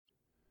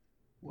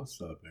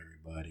What's up,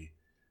 everybody?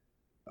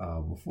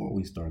 Before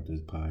we start this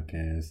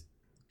podcast,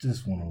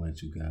 just want to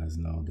let you guys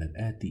know that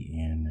at the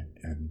end,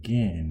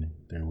 again,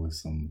 there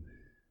was some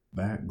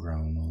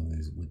background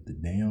noise with the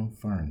damn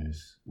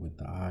furnace with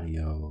the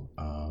audio,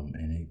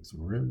 and it's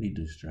really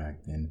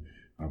distracting.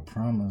 I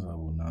promise I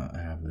will not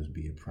have this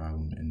be a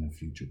problem in the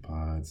future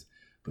pods.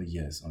 But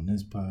yes, on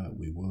this pod,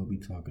 we will be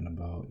talking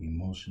about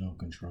emotional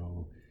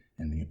control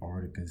and the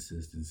art of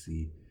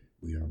consistency.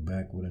 We are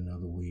back with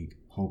another week.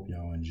 Hope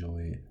y'all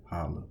enjoy it.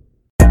 Holla.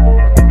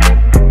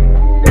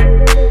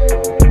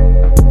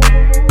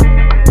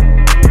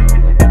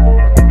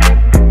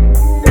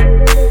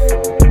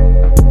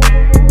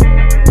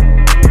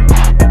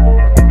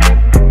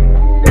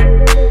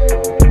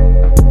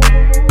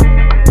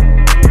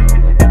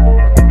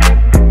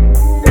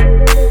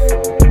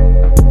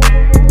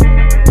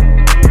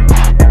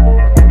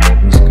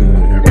 What's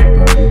good,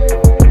 everybody?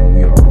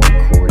 We are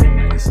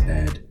recording this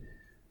at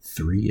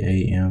 3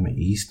 a.m.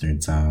 Eastern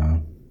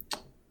Time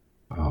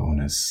on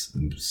a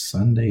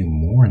Sunday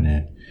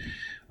morning.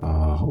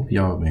 Hope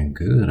y'all been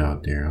good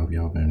out there. Hope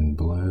y'all been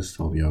blessed.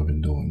 Hope y'all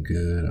been doing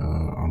good.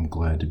 I'm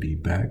glad to be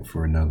back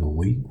for another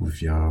week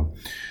with y'all.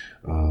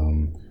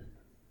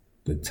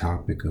 The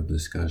topic of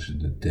discussion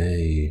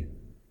today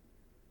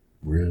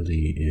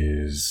really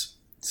is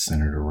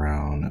centered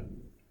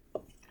around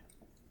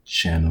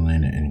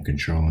channeling and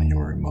controlling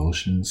your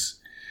emotions.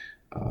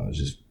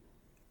 Just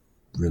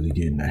really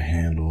getting a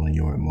handle on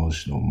your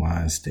emotional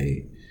mind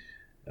state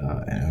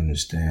and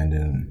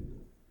understanding,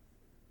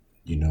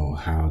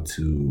 how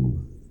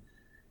to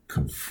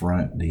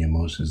confront the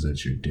emotions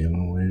that you're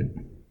dealing with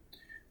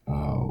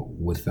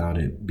without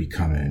it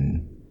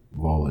becoming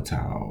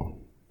volatile,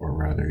 or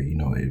rather, it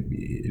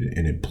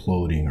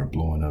imploding or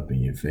blowing up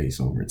in your face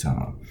over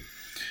time.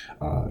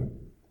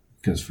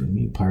 Because for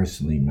me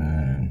personally,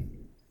 man,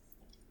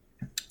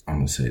 I'm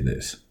going to say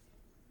this.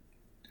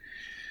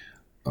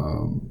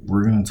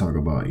 We're going to talk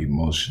about the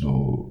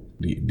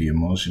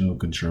emotional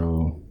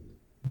control,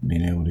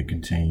 being able to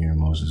contain your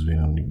emotions, being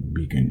able to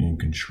be in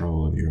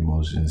control of your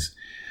emotions,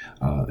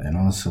 and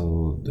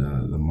also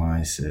the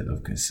mindset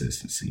of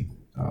consistency.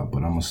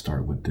 But I'm going to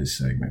start with this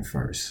segment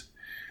first.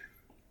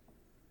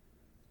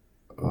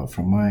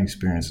 From my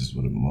experiences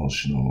with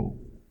emotional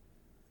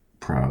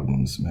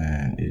problems,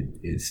 man,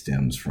 it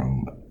stems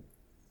from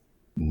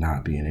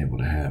not being able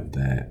to have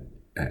that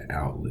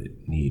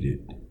outlet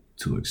needed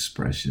to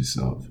express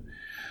yourself.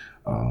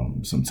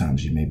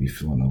 Sometimes you may be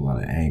feeling a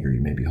lot of anger, you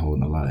may be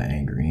holding a lot of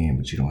anger in,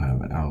 but you don't have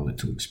an outlet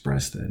to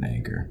express that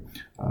anger.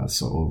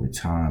 So over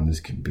time, this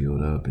can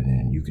build up, and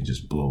then you can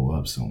just blow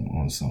up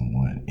on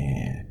someone,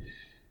 and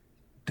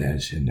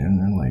that shit. And then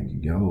they're like,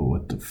 "Yo,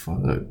 what the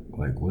fuck?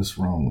 Like, what's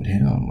wrong with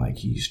him? Like,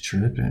 he's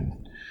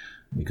tripping."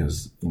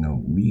 Because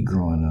me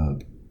growing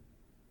up,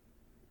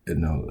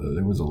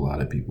 there was a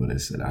lot of people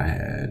that said I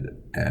had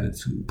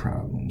attitude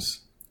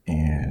problems,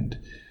 and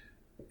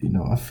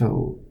I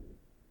felt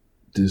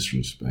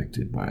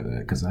disrespected by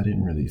that because I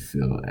didn't really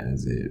feel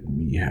as if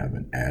me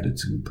having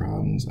attitude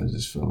problems. I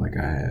just felt like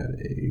I had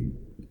a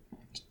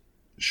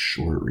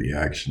short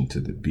reaction to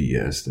the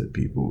BS that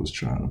people was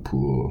trying to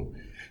pull.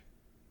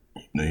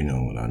 You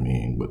know what I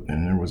mean? But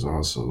then there was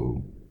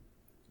also,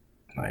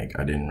 like,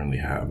 I didn't really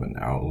have an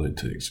outlet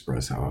to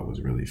express how I was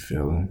really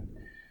feeling,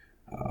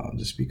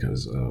 just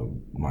because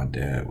my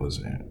dad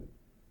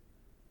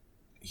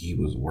he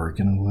was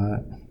working a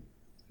lot.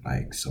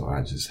 Like, so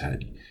I just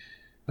had,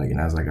 like, and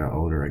as I got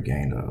older, I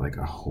gained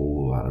a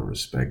whole lot of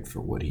respect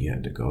for what he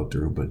had to go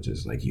through, but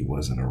just like he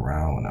wasn't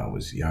around when I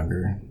was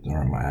younger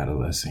during my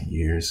adolescent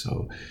years.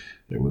 So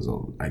there was a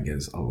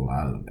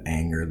lot of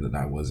anger that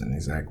I wasn't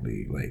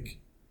exactly like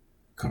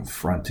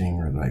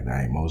confronting, or like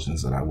the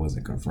emotions that I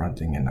wasn't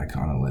confronting. And I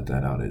kind of let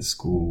that out at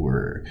school,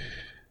 where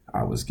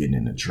I was getting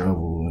into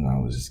trouble and I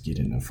was just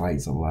getting into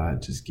fights a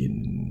lot, just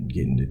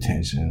getting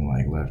detention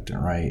like left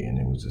and right. And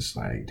it was just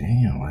like,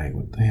 damn, like,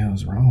 what the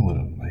hell's wrong with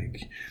him?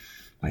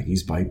 Like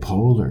he's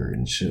bipolar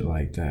and shit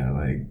like that.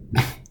 Like,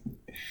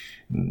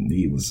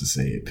 needless to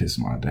say, it pissed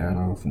my dad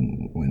off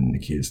when the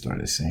kids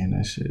started saying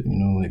that shit.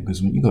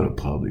 Because when you go to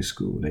public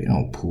school, they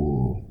don't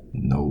pull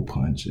no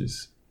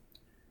punches.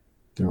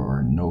 There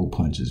are no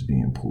punches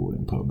being pulled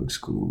in public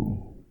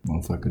school.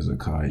 Motherfuckers will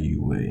call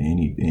you with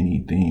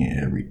anything and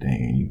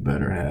everything, and you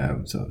better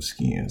have tough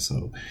skin.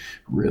 So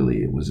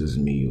really, it was just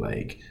me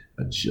like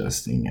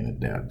adjusting and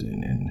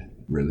adapting, and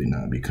really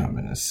not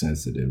becoming as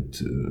sensitive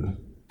to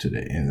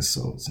the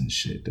insults and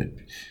shit that,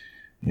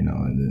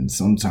 and then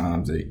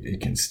sometimes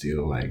it can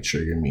still like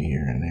trigger me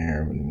here and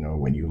there,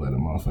 when you let a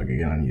motherfucker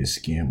get on your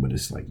skin. But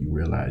it's like you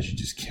realize you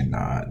just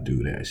cannot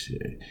do that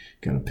shit. You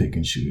gotta pick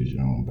and choose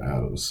your own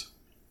battles.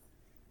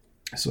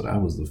 So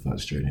that was the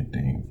frustrating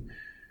thing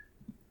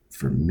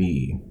for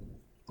me,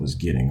 was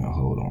getting a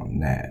hold on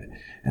that.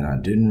 And I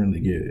didn't really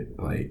get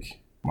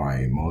like my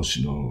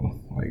emotional,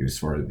 like as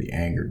far as the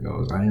anger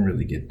goes, I didn't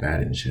really get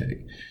that in check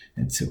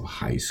until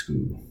high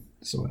school.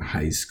 So in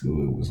high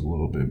school, it was a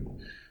little bit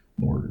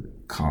more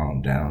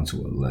calmed down to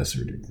a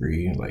lesser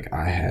degree. Like,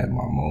 I had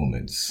my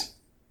moments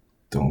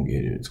Don't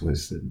get it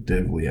twisted.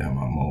 Definitely had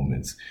my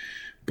moments,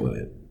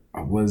 but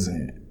I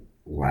wasn't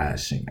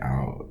lashing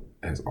out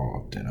as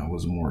often. I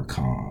was more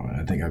calm.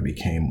 And I think I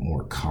became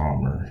more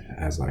calmer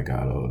as I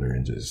got older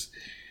and just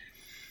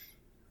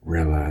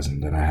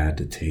realizing that I had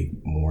to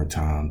take more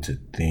time to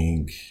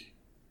think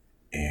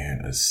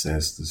and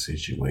assess the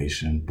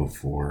situation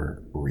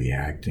before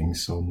reacting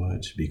so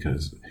much,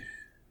 because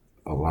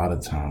a lot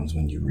of times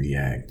when you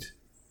react,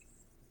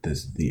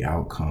 the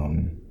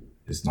outcome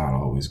is not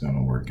always going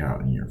to work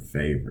out in your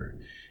favor,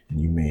 and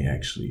you may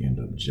actually end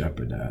up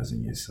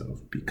jeopardizing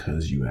yourself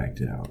because you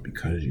acted out,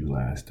 because you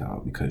lashed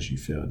out, because you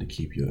failed to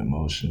keep your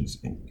emotions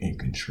in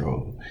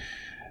control.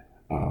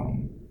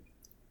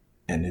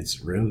 And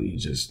it's really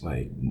just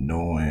like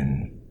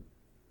knowing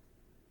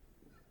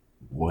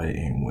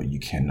what you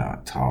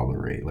cannot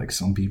tolerate. Like,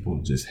 some people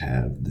just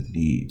have the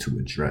need to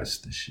address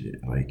the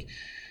shit. Like,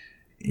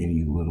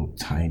 any little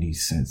tiny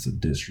sense of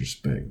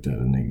disrespect that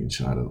a nigga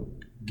try to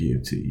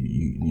give to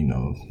you, you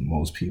know,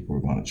 most people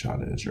are gonna try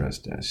to address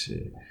that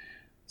shit.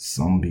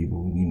 Some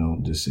people, you know,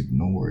 just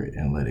ignore it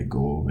and let it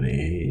go over their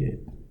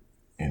head,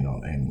 you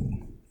know,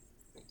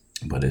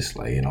 but it's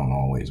like, it don't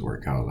always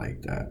work out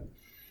like that.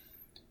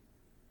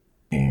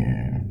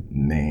 And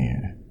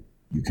man,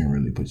 you can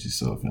really put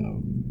yourself in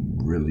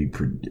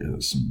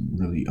some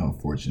really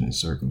unfortunate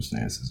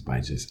circumstances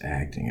by just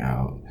acting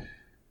out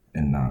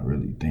and not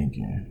really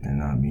thinking and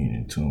not being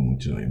in tune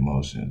with your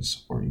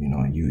emotions, or, you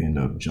know, you end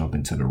up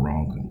jumping to the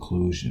wrong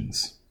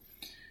conclusions,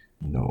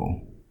 you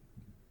know,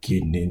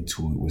 getting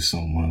into it with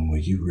someone where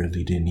you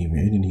really didn't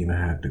even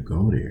have to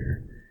go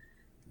there.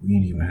 We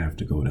didn't even have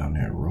to go down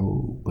that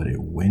road, but it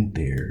went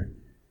there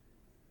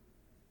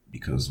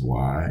because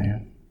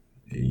why?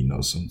 You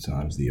know,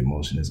 sometimes the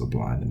emotion is a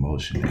blind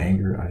emotion.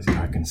 Anger,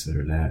 I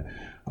consider that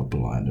a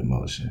blind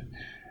emotion.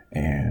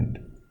 And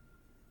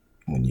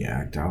when you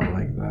act out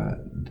like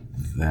that,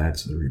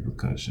 that's the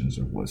repercussions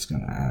of what's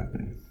going to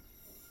happen.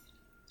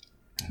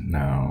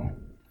 Now,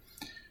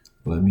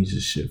 let me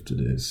just shift to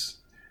this,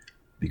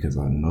 because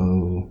I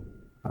know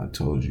I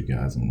told you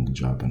guys I'm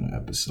dropping an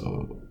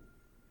episode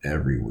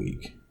every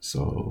week.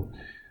 So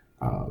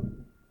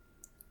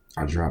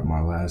I dropped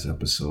my last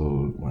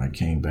episode when I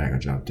came back. I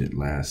dropped it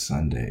last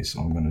Sunday. So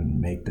I'm going to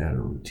make that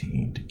a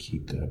routine to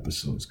keep the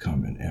episodes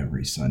coming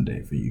every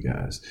Sunday for you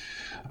guys.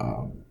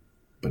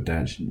 But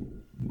that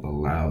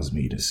allows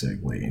me to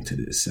segue into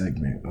this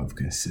segment of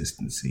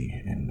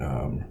consistency.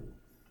 And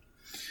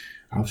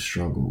I've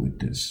struggled with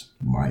this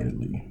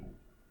mightily,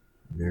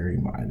 very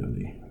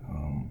mightily.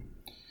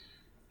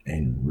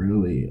 And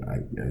really,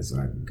 as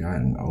I've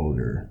gotten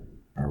older,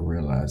 I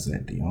realized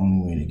that the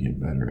only way to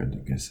get better at the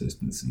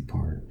consistency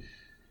part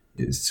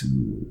is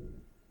to,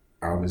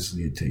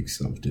 obviously it takes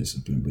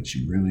self-discipline, but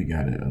you really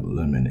got to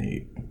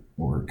eliminate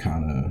or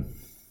kind of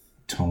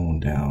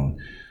tone down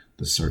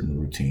the certain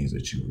routines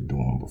that you were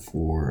doing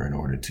before in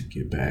order to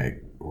get back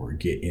or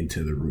get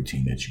into the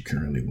routine that you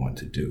currently want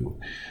to do.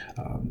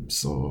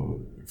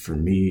 So for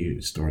me,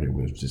 it started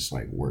with just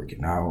like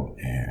working out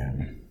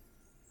and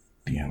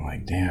being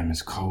like, damn,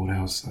 it's cold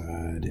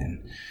outside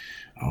and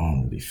I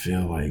don't really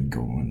feel like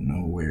going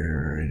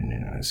nowhere, and you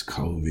know, it's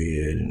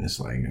COVID, and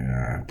it's like,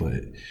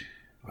 but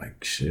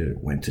like shit,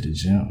 went to the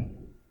gym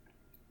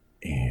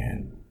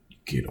and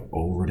get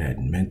over that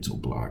mental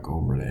block,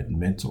 over that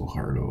mental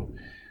hurdle.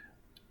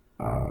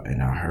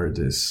 And I heard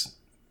this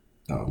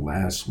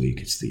last week.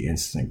 It's the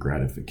instant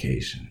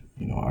gratification.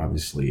 You know,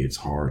 obviously it's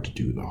hard to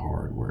do the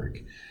hard work.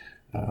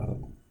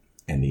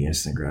 And the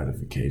instant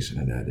gratification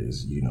of that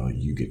is, you know,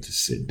 you get to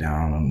sit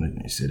down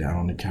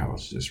on the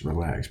couch, just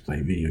relax,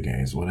 play video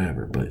games,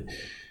 whatever. But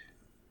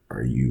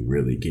are you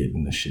really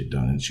getting the shit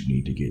done that you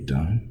need to get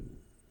done?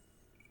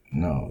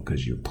 No,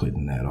 because you're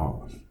putting that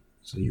off.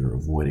 So you're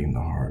avoiding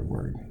the hard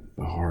work.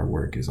 The hard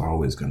work is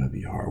always going to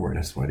be hard work.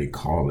 That's why they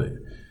call it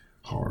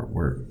hard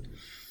work.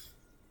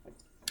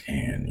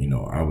 And, you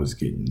know, I was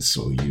getting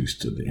so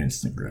used to the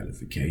instant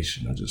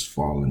gratification of just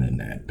falling in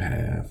that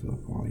path of,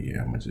 oh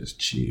yeah, I'm going to just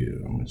chill.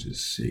 I'm going to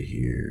just sit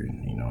here.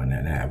 And, you know, and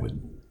then that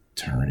would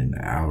turn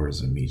into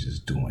hours of me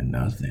just doing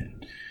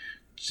nothing,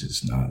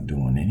 just not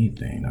doing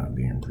anything, not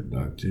being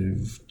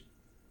productive,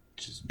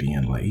 just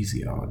being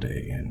lazy all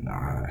day. And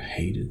I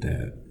hated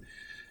that.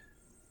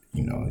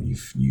 You know,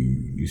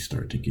 you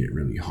start to get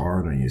really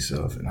hard on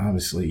yourself. And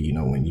obviously, you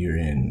know, when you're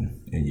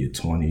in your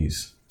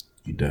 20s,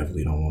 you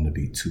definitely don't want to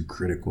be too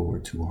critical or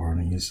too hard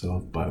on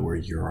yourself by where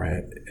you're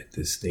at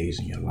this stage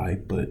in your life.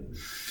 But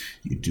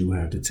you do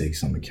have to take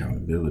some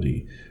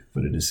accountability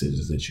for the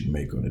decisions that you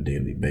make on a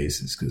daily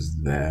basis,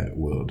 because that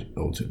will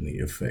ultimately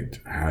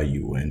affect how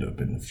you will end up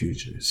in the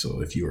future.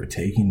 So if you are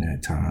taking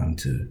that time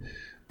to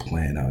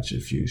plan out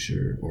your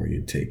future, or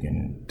you're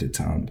taking the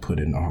time to put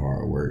in the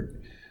hard work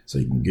so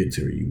you can get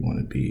to where you want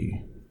to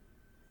be,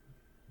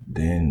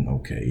 then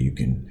okay,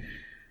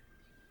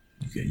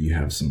 you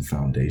have some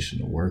foundation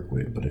to work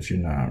with. But if you're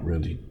not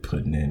really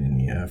putting in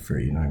any effort,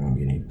 you're not going to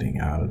get anything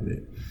out of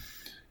it.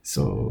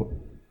 So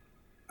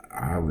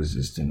I was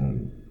just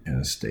in in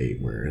a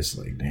state where it's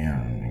like,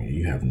 damn,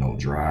 you have no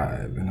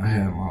drive. And I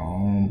had my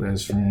own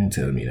best friend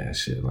tell me that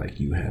shit, like,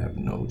 you have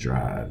no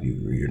drive,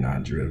 you're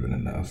not driven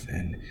enough.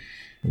 And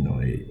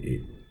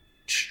it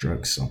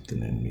struck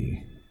something in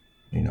me.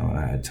 And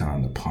I had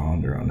time to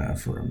ponder on that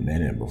for a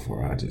minute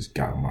before I just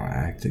got my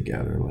act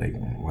together.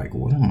 Like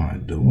what am I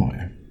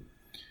doing?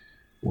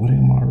 What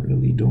am I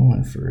really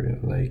doing for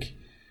it? Like,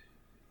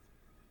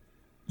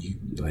 you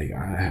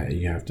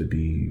have to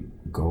be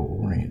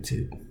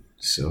goal-oriented,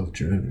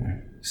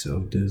 self-driven,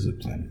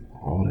 self-discipline.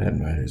 All that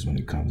matters when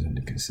it comes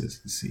into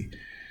consistency.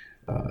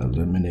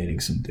 Eliminating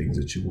some things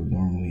that you would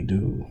normally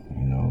do,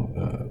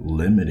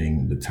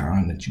 limiting the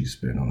time that you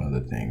spend on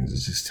other things.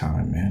 It's just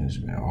time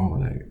management. All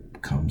of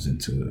that comes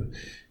into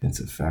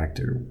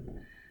factor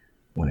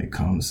when it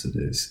comes to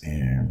this.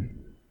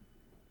 And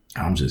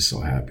I'm just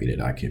so happy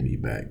that I can be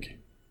back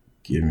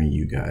giving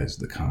you guys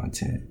the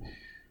content,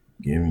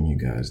 giving you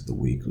guys the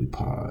weekly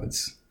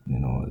pods.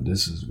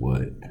 This is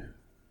what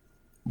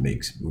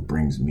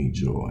brings me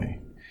joy.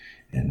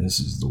 And this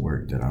is the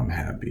work that I'm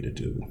happy to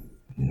do.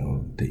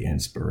 The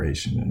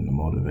inspiration and the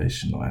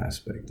motivational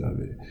aspect of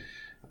it.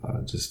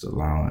 Just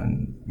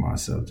allowing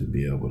myself to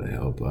be able to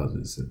help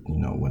others,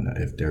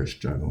 if they're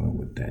struggling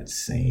with that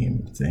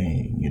same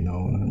thing, you know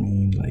what I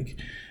mean? Like,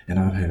 and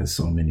I've had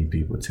so many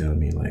people tell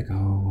me like,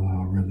 oh,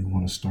 well, I really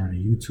want to start a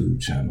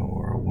YouTube channel,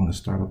 or I want to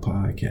start a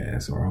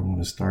podcast, or I want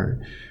to start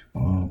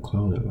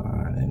clothing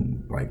line.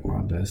 And like,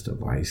 my best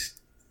advice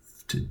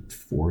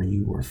for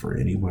you or for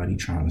anybody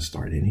trying to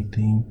start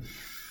anything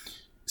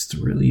is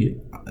to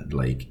really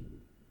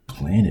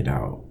plan it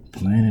out,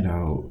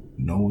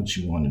 know what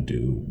you want to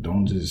do.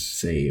 Don't just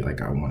say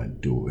like, I want to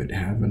do it.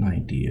 Have an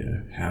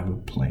idea, have a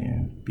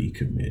plan, be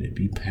committed,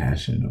 be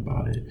passionate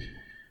about it,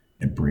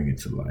 and bring it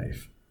to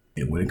life.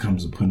 And when it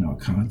comes to putting out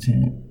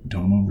content,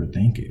 don't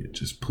overthink it.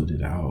 Just put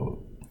it out.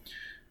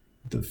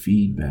 The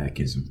feedback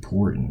is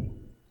important.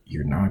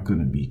 You're not going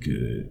to be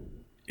good.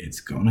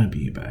 It's going to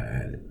be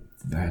bad.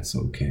 That's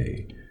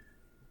okay.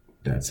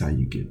 That's how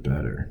you get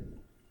better.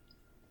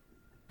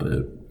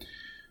 But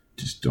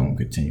just don't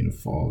continue to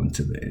fall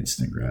into the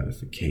instant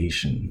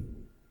gratification.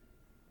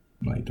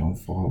 Like, don't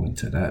fall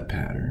into that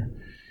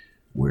pattern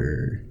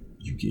where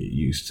you get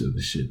used to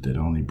the shit that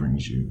only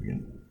brings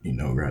you,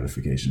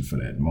 gratification for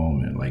that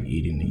moment. Like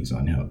eating these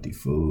unhealthy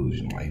foods.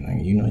 You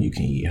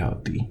can eat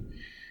healthy.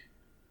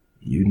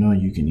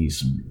 You can eat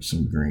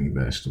some green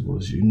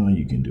vegetables.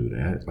 You can do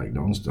that. Like,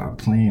 don't stop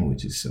playing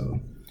with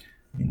yourself.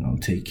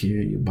 Take care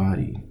of your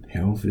body.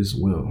 Health is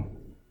wealth.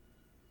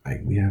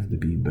 Like, we have to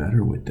be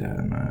better with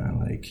that, man.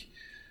 Like,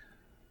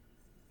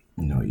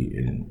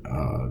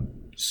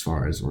 as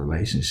far as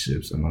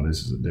relationships, I know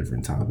this is a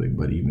different topic,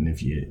 but even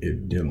if you're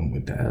dealing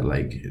with that,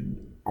 like,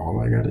 all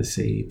I gotta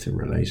say to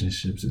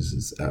relationships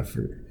is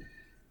effort.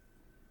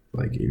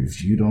 Like,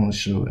 if you don't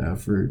show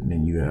effort,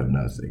 then you have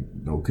nothing.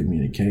 No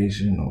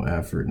communication, no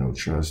effort, no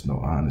trust, no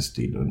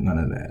honesty, none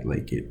of that.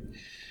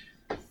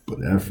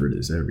 But effort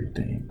is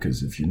everything.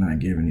 Because if you're not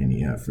giving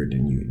any effort,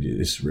 then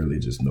it's really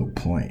just no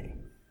point.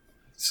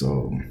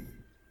 So,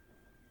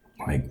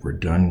 like, we're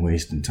done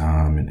wasting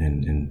time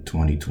in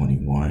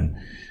 2021.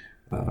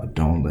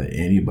 Don't let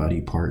anybody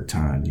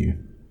part-time you.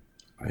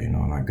 And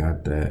I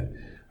got that.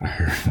 I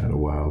heard that a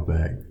while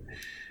back.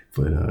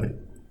 But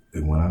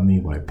what I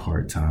mean by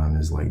part-time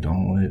is, like,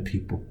 don't let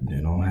people,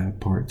 don't have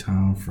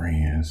part-time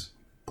friends,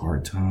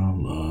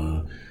 part-time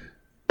love,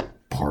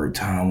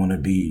 part-time want to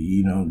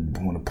be,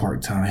 want to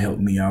part-time help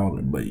me out,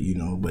 but you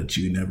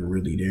never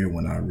really there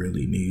when I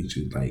really need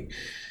you. Like,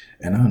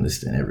 and I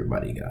understand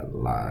everybody got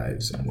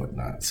lives and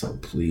whatnot, so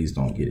please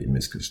don't get it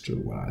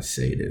misconstrued when I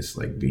say this.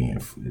 Like,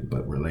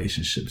 but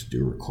relationships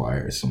do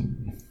require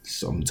some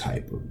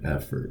type of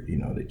effort,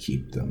 to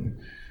keep them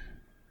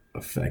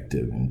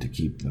effective and to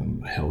keep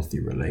them healthy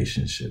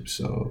relationships.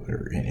 So,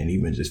 and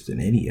even just in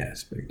any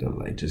aspect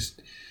of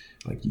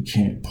you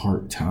can't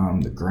part-time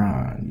the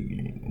grind.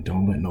 You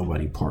don't let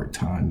nobody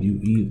part-time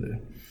you either.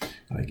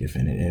 Like, if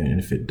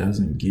it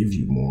doesn't give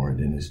you more,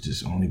 then it's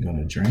just only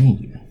gonna drain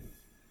you.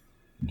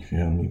 You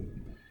feel me?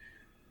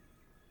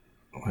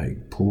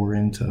 Like, pour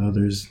into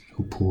others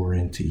who pour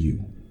into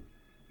you.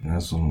 And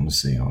that's what I'm gonna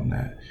say on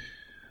that.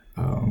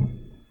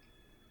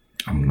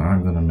 I'm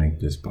not gonna make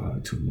this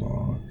pod too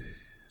long.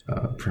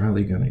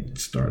 Probably gonna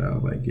start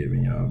out by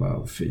giving y'all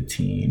about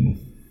 15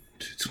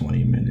 to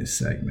 20 minute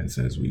segments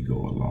as we go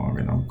along,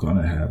 and I'm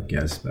gonna have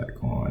guests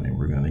back on, and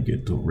we're gonna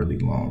get the really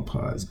long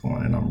pods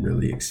going, and I'm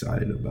really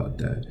excited about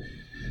that.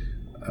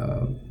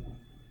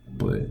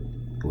 But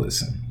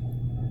listen,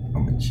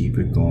 I'm gonna keep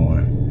it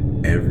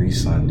going every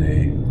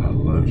Sunday. I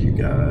love you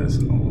guys.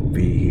 I'm gonna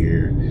be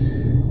here.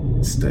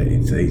 Stay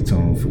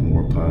tuned for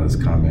more pods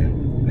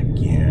coming.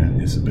 Again,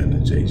 this has been the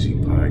JG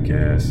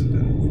Podcast,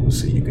 and we will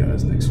see you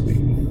guys next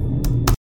week.